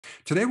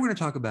Today, we're going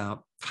to talk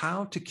about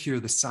how to cure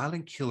the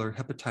silent killer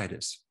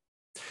hepatitis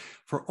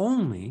for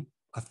only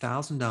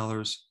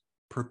 $1,000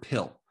 per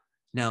pill.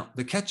 Now,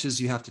 the catch is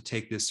you have to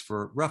take this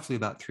for roughly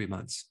about 3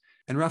 months.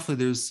 And roughly,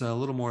 there's a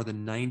little more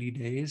than 90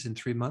 days in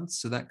 3 months.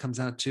 So that comes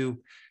out to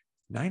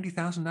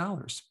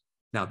 $90,000.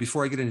 Now,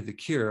 before I get into the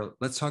cure,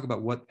 let's talk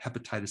about what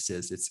hepatitis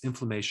is. It's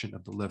inflammation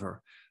of the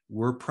liver.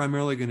 We're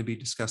primarily going to be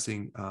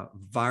discussing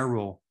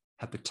viral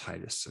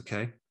hepatitis,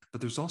 okay? But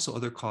there's also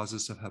other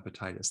causes of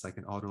hepatitis, like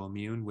an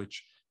autoimmune,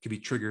 which can be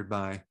triggered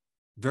by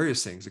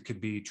various things. It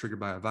could be triggered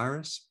by a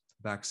virus,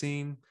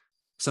 vaccine,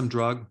 some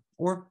drug,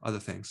 or other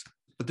things.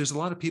 But there's a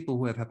lot of people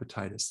who have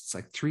hepatitis. It's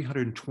like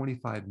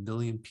 325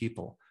 million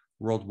people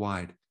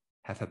worldwide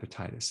have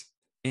hepatitis.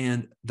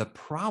 And the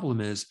problem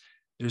is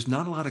there's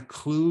not a lot of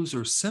clues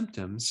or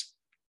symptoms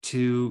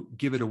to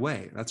give it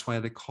away. That's why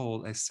they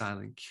call it a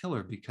silent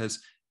killer,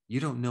 because you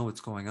don't know what's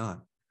going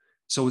on.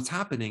 So what's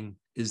happening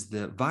is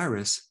the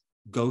virus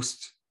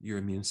ghosts your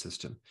immune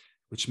system,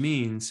 which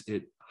means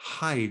it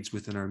hides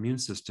within our immune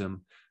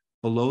system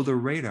below the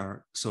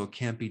radar so it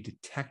can't be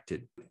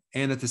detected.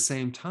 And at the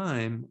same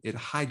time, it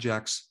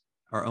hijacks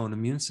our own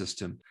immune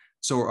system.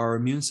 So our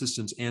immune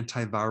system's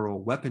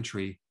antiviral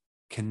weaponry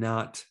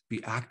cannot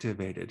be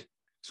activated.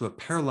 So it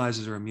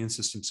paralyzes our immune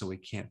system so we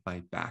can't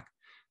fight back,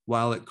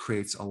 while it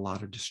creates a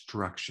lot of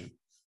destruction.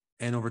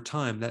 And over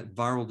time, that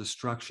viral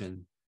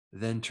destruction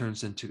then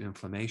turns into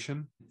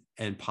inflammation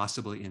and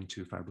possibly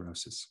into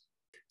fibrosis.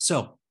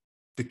 So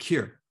the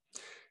cure,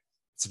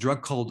 it's a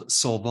drug called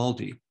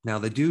Sovaldi. Now,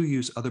 they do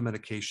use other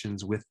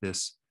medications with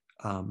this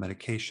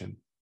medication,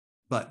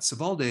 but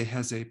Sovaldi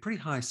has a pretty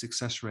high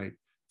success rate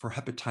for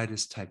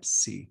hepatitis type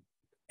C.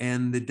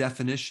 And the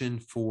definition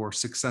for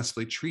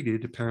successfully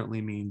treated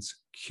apparently means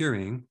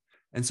curing.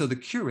 And so the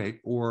cure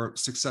rate or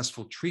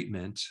successful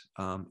treatment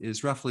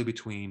is roughly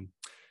between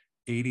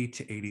 80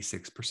 to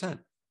 86%.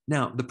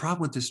 Now, the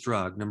problem with this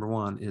drug, number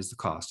one, is the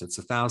cost. It's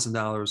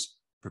 $1,000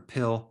 per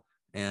pill,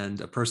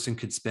 and a person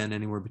could spend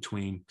anywhere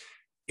between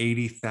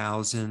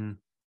 $80,000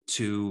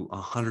 to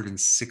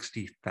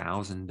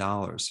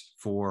 $160,000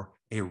 for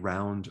a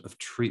round of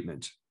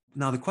treatment.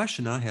 Now, the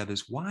question I have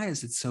is, why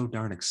is it so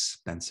darn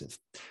expensive?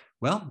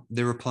 Well,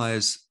 there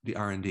applies the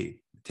R&D.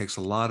 It takes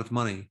a lot of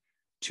money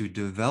to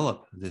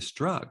develop this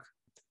drug.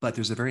 But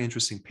there's a very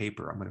interesting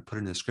paper, I'm going to put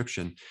in the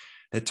description,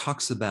 that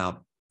talks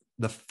about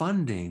the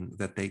funding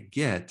that they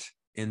get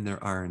in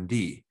their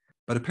R&D.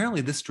 But apparently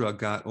this drug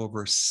got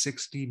over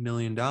 $60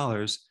 million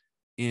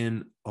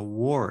in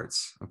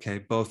awards, okay,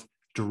 both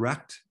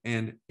direct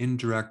and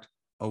indirect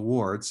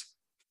awards.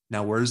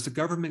 Now, where does the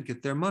government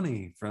get their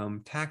money?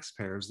 From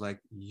taxpayers like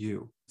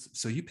you.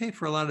 So you pay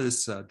for a lot of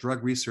this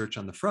drug research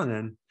on the front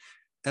end,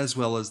 as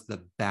well as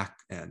the back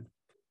end.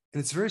 And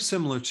it's very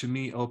similar to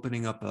me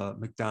opening up a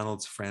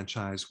McDonald's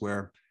franchise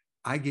where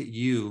I get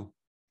you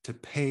to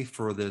pay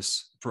for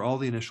this, for all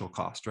the initial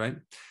cost, right?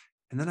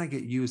 And then I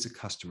get you as a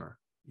customer.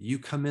 You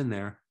come in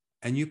there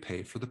and you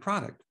pay for the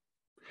product.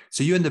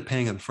 So you end up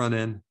paying on the front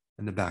end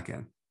and the back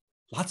end.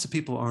 Lots of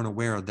people aren't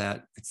aware of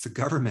that. It's the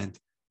government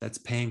that's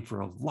paying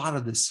for a lot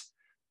of this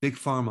big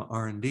pharma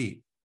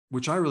R&D,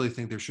 which I really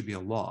think there should be a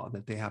law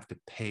that they have to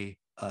pay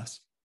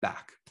us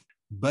back.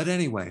 But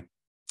anyway,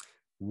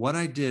 what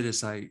I did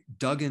is I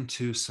dug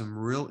into some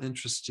real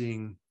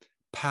interesting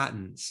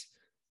patents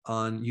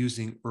on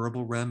using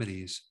herbal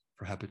remedies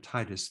for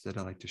hepatitis that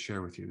I'd like to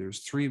share with you.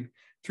 There's three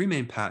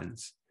main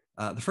patents.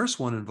 The first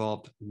one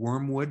involved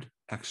wormwood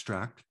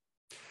extract,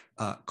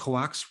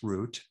 coax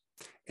root,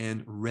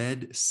 and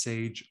red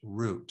sage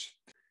root.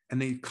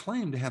 And they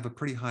claim to have a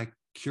pretty high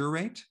cure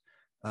rate,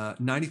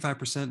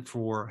 95%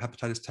 for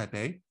hepatitis type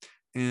A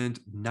and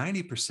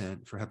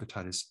 90% for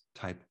hepatitis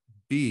type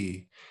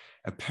B.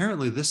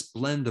 Apparently, this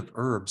blend of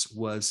herbs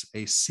was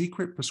a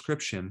secret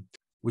prescription,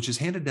 which is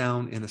handed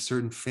down in a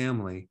certain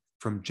family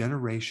from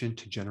generation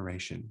to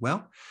generation.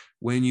 Well,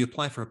 when you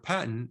apply for a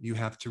patent, you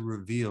have to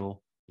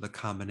reveal the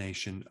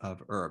combination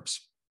of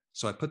herbs.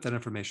 So I put that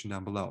information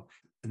down below.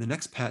 In the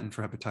next patent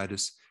for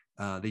hepatitis,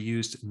 they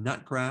used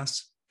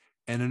nutgrass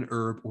and an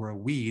herb or a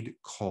weed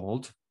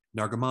called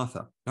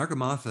nargamatha.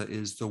 Nargamatha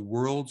is the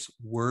world's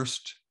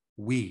worst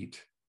weed.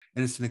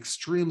 And it's an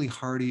extremely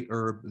hardy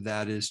herb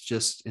that is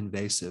just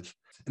invasive.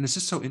 And it's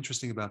just so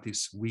interesting about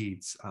these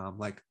weeds.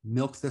 Like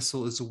milk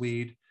thistle is a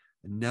weed,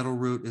 nettle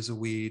root is a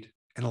weed.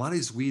 And a lot of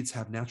these weeds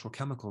have natural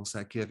chemicals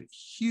that give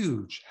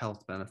huge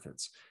health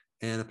benefits.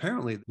 And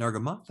apparently,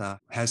 nargamatha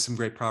has some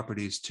great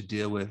properties to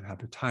deal with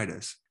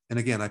hepatitis. And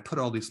again, I put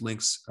all these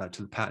links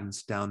to the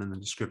patents down in the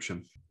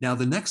description. Now,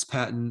 the next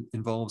patent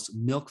involves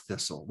milk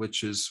thistle,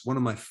 which is one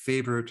of my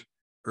favorite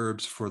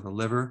herbs for the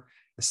liver,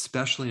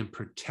 especially in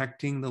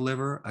protecting the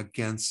liver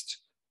against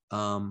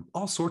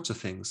all sorts of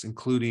things,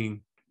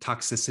 including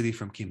toxicity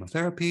from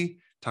chemotherapy,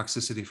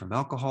 toxicity from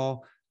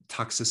alcohol,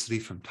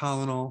 toxicity from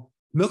Tylenol.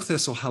 Milk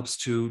thistle helps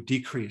to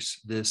decrease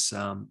this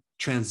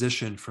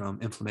transition from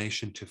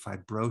inflammation to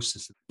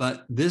fibrosis.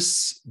 But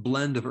this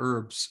blend of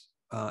herbs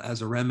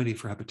as a remedy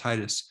for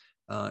hepatitis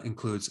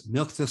includes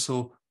milk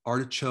thistle,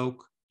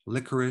 artichoke,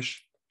 licorice,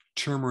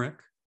 turmeric,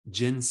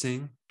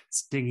 ginseng,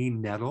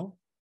 stinging nettle,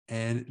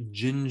 and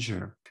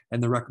ginger.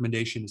 And the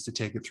recommendation is to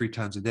take it 3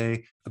 times a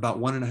day, about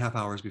 1.5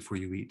 hours before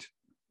you eat.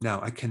 Now,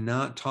 I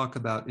cannot talk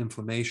about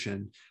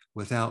inflammation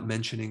without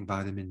mentioning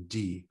vitamin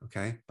D,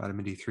 okay?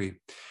 Vitamin D3.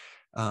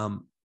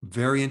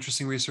 Very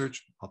interesting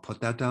research. I'll put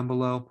that down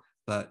below.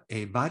 But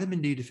a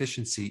vitamin D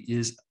deficiency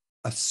is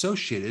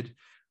associated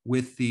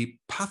with the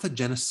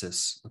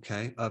pathogenesis,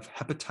 okay, of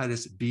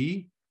hepatitis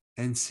B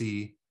and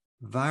C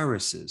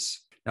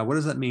viruses. Now, what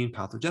does that mean,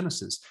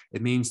 pathogenesis?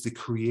 It means the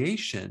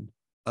creation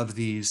of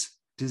these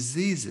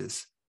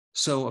diseases.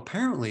 So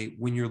apparently,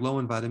 when you're low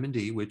in vitamin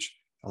D, which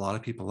a lot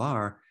of people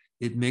are,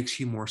 it makes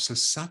you more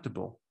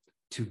susceptible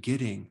to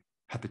getting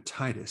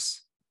hepatitis,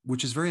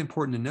 which is very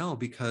important to know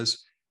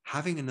because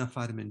having enough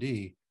vitamin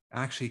D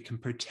actually can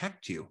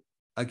protect you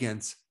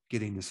against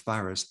getting this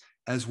virus,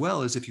 as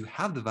well as if you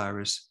have the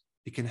virus,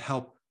 it can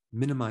help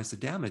minimize the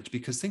damage.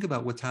 Because think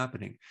about what's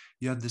happening.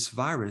 You have this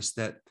virus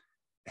that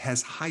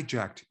has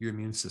hijacked your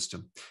immune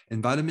system.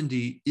 And vitamin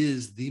D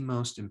is the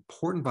most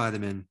important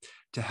vitamin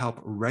to help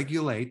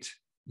regulate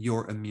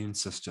your immune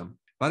system.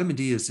 Vitamin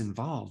D is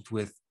involved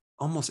with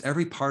almost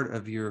every part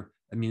of your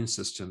immune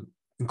system,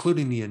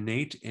 including the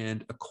innate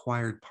and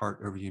acquired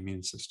part of your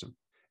immune system.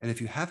 And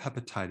if you have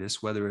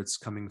hepatitis, whether it's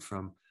coming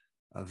from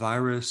a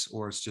virus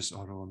or it's just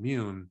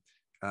autoimmune,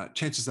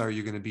 chances are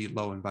you're going to be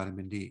low in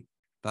vitamin D.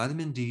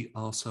 Vitamin D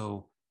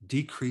also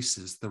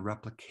decreases the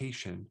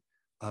replication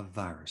of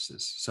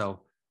viruses.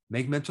 So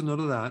make mental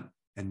note of that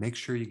and make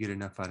sure you get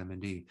enough vitamin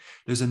D.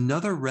 There's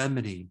another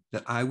remedy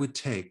that I would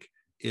take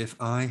if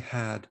I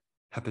had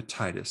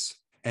hepatitis,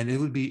 and it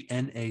would be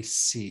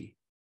NAC.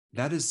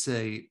 That is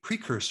a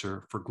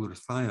precursor for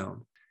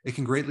glutathione. It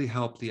can greatly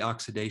help the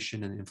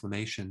oxidation and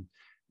inflammation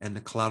and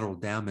the collateral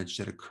damage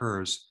that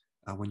occurs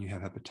when you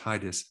have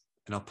hepatitis.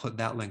 And I'll put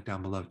that link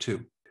down below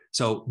too.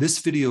 So this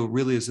video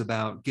really is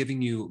about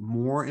giving you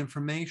more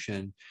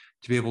information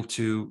to be able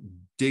to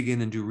dig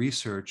in and do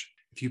research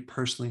if you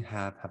personally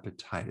have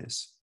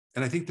hepatitis.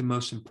 And I think the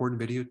most important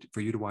video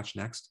for you to watch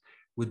next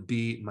would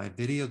be my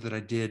video that I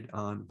did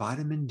on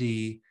vitamin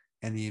D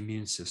and the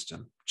immune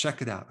system.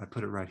 Check it out. I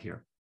put it right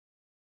here.